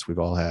those moments. We've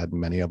all had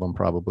many of them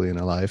probably in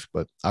our life,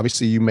 but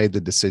obviously you made the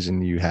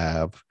decision you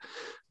have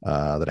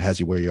that has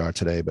you where you are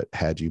today. But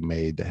had you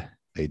made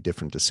a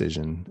different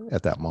decision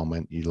at that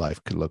moment, your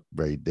life could look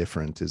very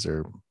different. Is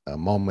there a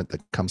moment that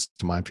comes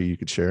to mind for you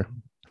could share?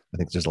 I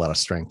think there's a lot of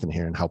strength in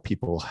hearing how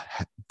people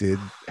did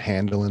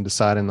handle and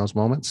decide in those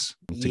moments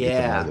to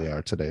get them where they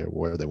are today or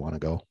where they want to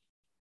go.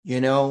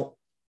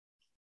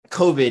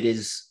 COVID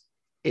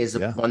is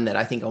one that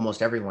I think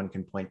almost everyone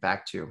can point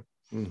back to.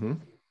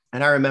 And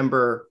I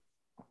remember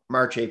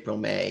March, April,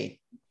 May,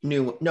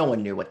 no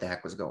one knew what the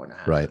heck was going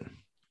on. Right.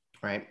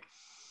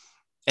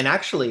 And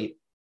actually,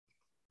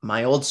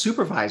 my old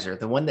supervisor,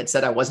 the one that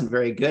said I wasn't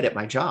very good at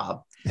my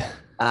job,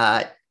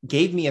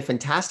 gave me a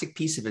fantastic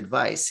piece of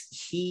advice.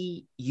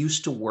 He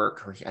used to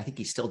work, or I think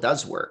he still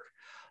does work,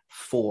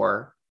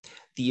 for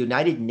the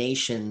United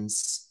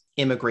Nations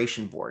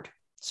Immigration Board.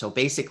 So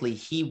basically,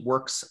 he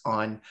works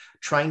on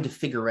trying to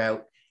figure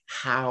out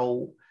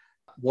how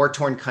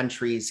war-torn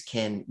countries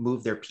can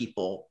move their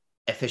people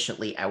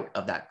efficiently out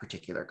of that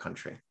particular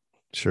country.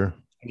 Sure.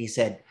 And he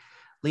said,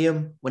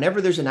 Liam,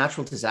 whenever there's a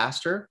natural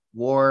disaster,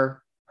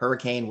 war,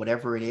 hurricane,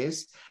 whatever it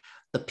is,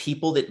 the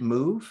people that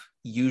move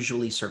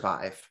usually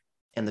survive,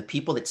 and the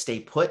people that stay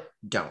put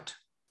don't.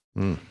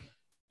 And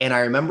I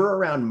remember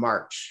around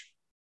March,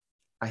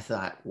 I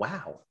thought,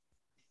 wow,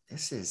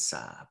 this is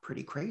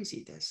pretty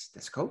crazy, this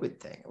COVID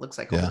thing. It looks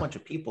like a whole bunch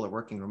of people are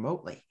working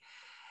remotely.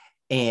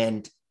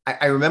 And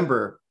I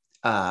remember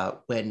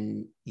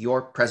when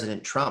your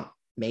President Trump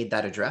made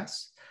that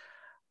address,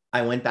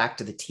 I went back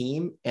to the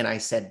team and I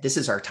said, this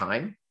is our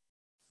time.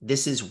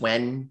 This is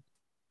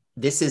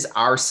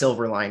our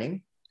silver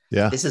lining.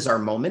 This is our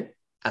moment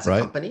as a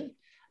company.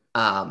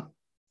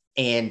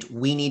 And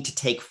we need to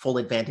take full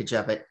advantage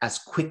of it as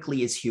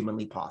quickly as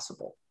humanly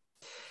possible.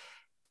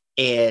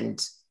 And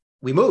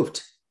we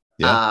moved.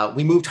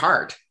 We moved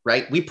hard,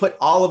 right? We put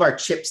all of our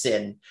chips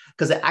in,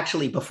 because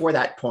actually before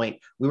that point,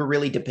 we were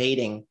really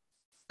debating,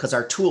 because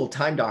our tool,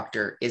 Time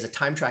Doctor, is a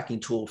time tracking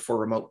tool for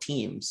remote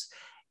teams.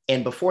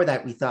 And before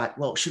that, we thought,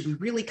 well, should we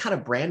really kind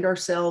of brand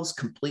ourselves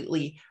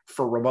completely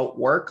for remote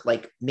work?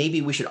 Like maybe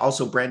we should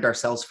also brand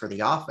ourselves for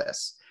the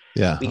office.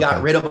 We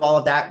got rid of all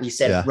of that. We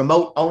said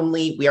remote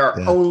only. We are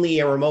only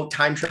a remote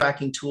time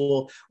tracking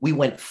tool. We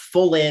went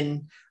full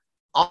in,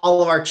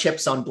 all of our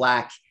chips on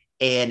black,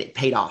 and it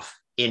paid off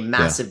in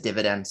massive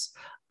dividends.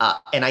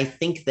 And I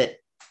think that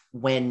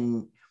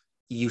when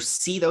you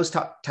see those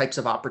types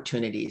of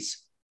opportunities,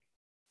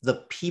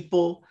 the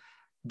people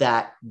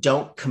that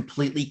don't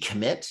completely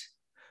commit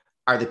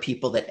are the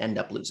people that end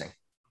up losing.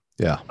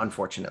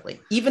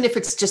 Unfortunately, even if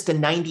it's just a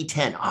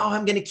 90-10,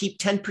 I'm going to keep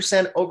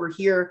 10% over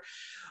here.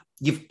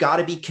 You've got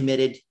to be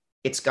committed.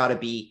 It's got to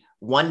be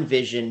one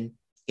vision,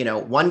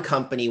 one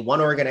company, one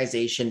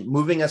organization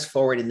moving us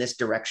forward in this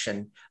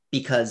direction.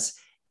 Because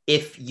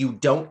if you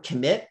don't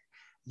commit,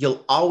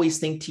 you'll always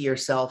think to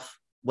yourself,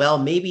 well,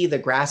 maybe the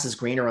grass is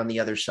greener on the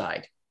other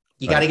side.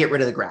 You got to get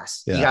rid of the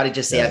grass. You got to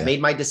just say, I've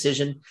made my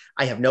decision.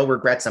 I have no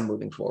regrets. I'm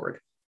moving forward.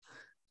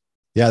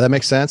 Yeah, that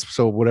makes sense.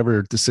 So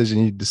whatever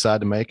decision you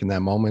decide to make in that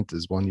moment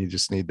is one you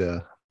just need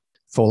to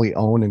fully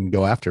own and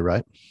go after,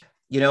 right?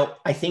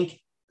 I think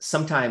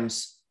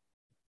sometimes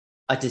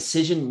a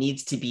decision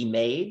needs to be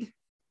made,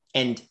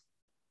 and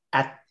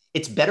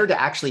it's better to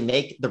actually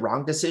make the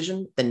wrong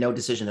decision than no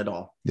decision at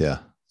all. Yeah.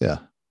 Yeah.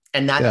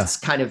 And that's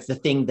kind of the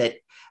thing that,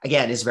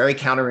 again, is very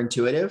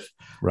counterintuitive.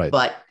 Right.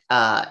 But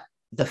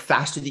the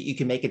faster that you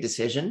can make a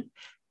decision,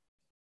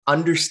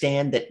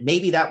 understand that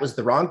maybe that was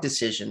the wrong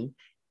decision,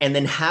 and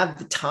then have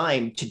the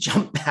time to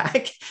jump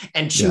back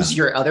and choose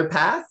your other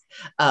path,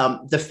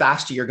 the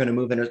faster you're going to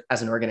move in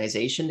as an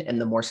organization and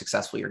the more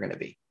successful you're going to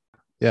be.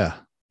 Yeah,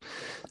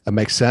 that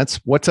makes sense.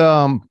 What,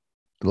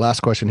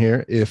 last question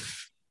here.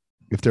 If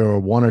there are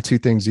one or two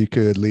things you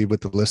could leave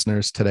with the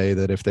listeners today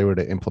that if they were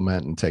to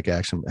implement and take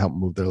action, help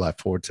move their life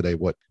forward today,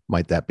 what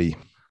might that be?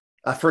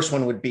 First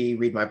one would be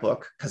read my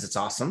book, because it's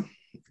awesome.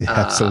 Yeah,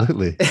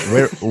 absolutely.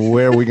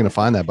 Where are we going to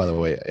find that, by the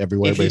way?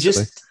 Everywhere,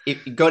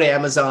 if you go to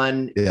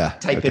Amazon,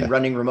 type in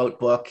Running Remote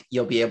book,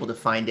 you'll be able to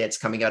find it. It's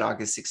coming out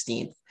August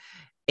 16th.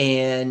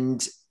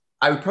 And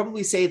I would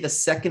probably say the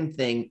second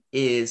thing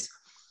is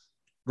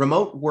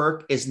remote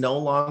work is no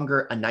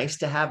longer a nice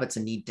to have, it's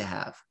a need to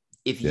have.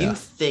 If you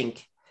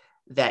think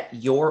that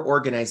your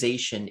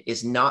organization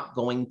is not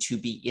going to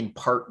be in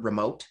part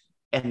remote,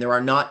 and there are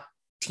not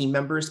team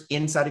members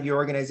inside of your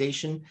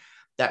organization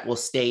that will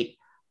state,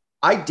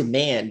 I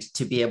demand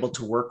to be able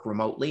to work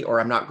remotely, or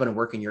I'm not going to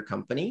work in your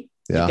company.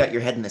 You've got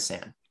your head in the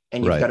sand,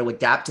 and you've got to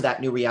adapt to that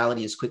new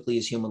reality as quickly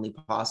as humanly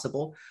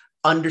possible.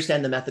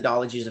 Understand the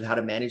methodologies of how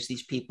to manage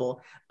these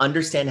people,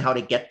 understand how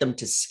to get them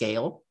to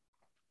scale.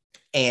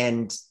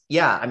 And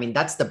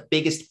that's the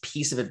biggest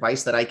piece of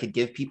advice that I could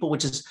give people,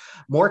 which is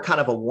more kind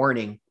of a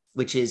warning,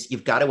 which is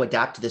you've got to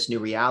adapt to this new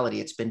reality.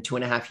 It's been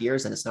 2.5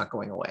 years and it's not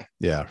going away.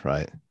 Yeah,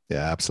 right.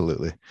 Yeah,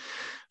 absolutely.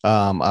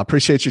 I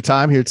appreciate your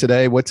time here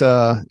today.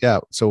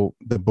 So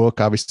the book,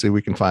 obviously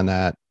we can find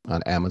that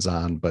on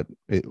Amazon, but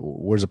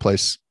where's a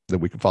place that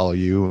we can follow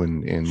you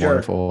and more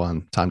info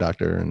on Time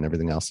Doctor and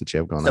everything else that you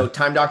have going on? So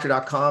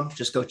timedoctor.com,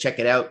 just go check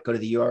it out. Go to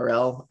the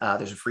URL.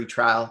 There's a free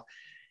trial.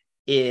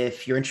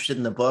 If you're interested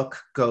in the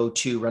book, go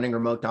to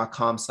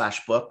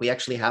runningremote.com/book. We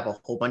actually have a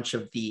whole bunch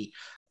of the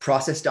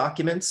process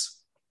documents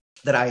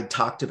that I had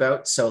talked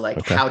about. So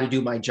how to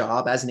do my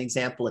job, as an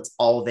example, it's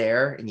all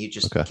there, and you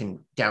just can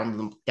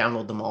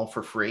download them all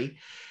for free.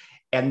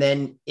 And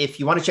then if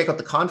you want to check out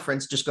the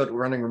conference, just go to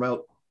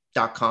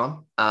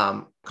runningremote.com.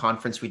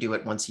 Conference, we do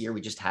it once a year.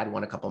 We just had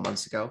one a couple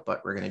months ago,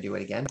 but we're going to do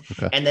it again.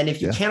 And then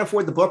if you can't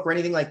afford the book or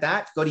anything like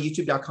that, go to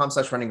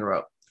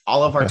youtube.com/runningremote.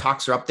 All of our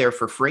talks are up there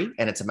for free,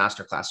 and it's a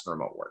masterclass in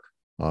remote work.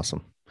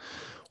 Awesome.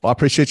 Well, I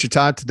appreciate your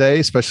time today,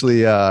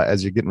 especially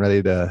as you're getting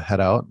ready to head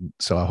out.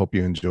 So I hope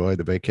you enjoy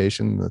the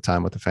vacation, the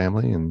time with the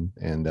family, and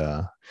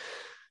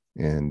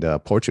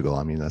Portugal.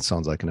 I mean, that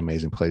sounds like an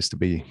amazing place to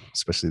be,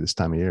 especially this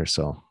time of year.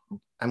 So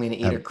I'm going to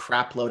eat a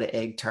crap load of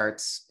egg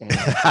tarts. And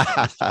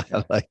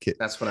I like it.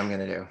 That's what I'm going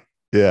to do.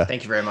 Yeah.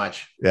 Thank you very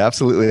much. Yeah,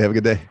 absolutely. Have a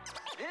good day.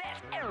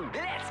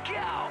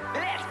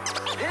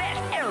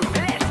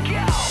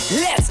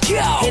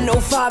 In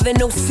 05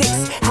 and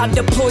 06, I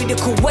deployed to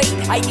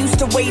Kuwait. I used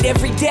to wait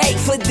every day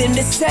for them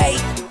to say,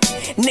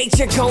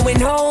 nature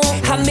going home.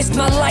 I missed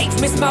my life,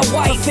 missed my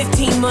wife. For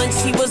 15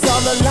 months, she was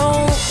all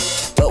alone.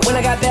 But when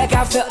I got back,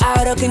 I felt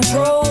out of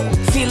control.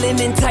 Feeling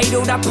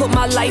entitled, I put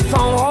my life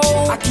on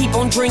hold. I keep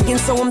on drinking,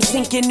 so I'm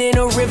sinking in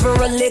a river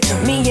of liquor.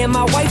 Me and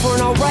my wife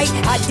weren't alright,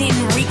 I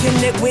didn't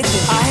reconnect with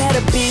her. I had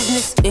a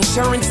business,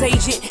 insurance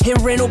agent,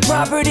 and rental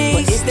properties.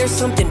 But is there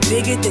something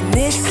bigger than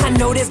this? I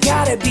know there's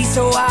gotta be,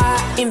 so I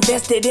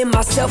invested in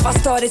myself. I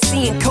started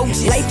seeing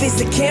coaches. Life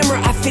is a camera,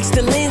 I fixed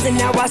the lens, and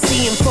now I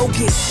see in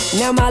focus.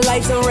 Now my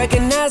life's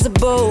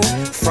unrecognizable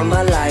from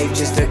my life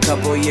just a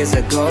couple years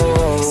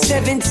ago.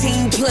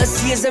 17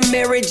 plus years of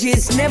marriage,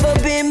 it's never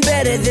been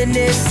better than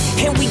this.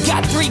 And we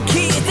got 3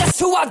 kids, that's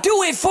who I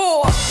do it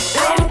for.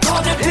 I'm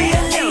called to be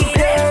a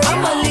leader.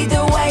 I'ma lead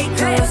the way,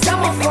 cause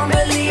I'm a firm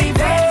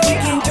believer. We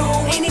can do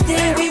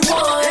anything we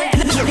want.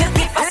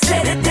 If I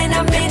said it, then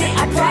I meant it.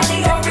 I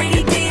probably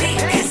already did it.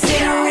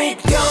 Consider it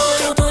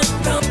done.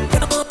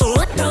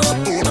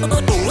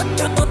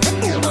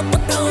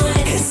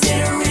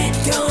 Consider it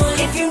done.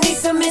 If you need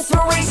some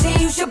inspiration,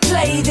 you should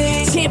play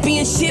this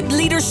Championship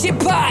Leadership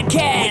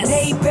Podcast.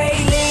 Hey,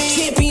 Bailey.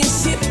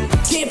 Championship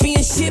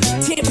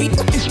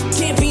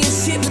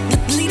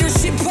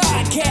Leadership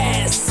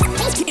Podcast.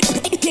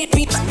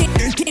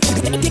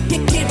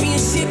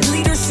 Championship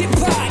Leadership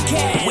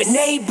Podcast with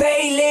Nate Bailey.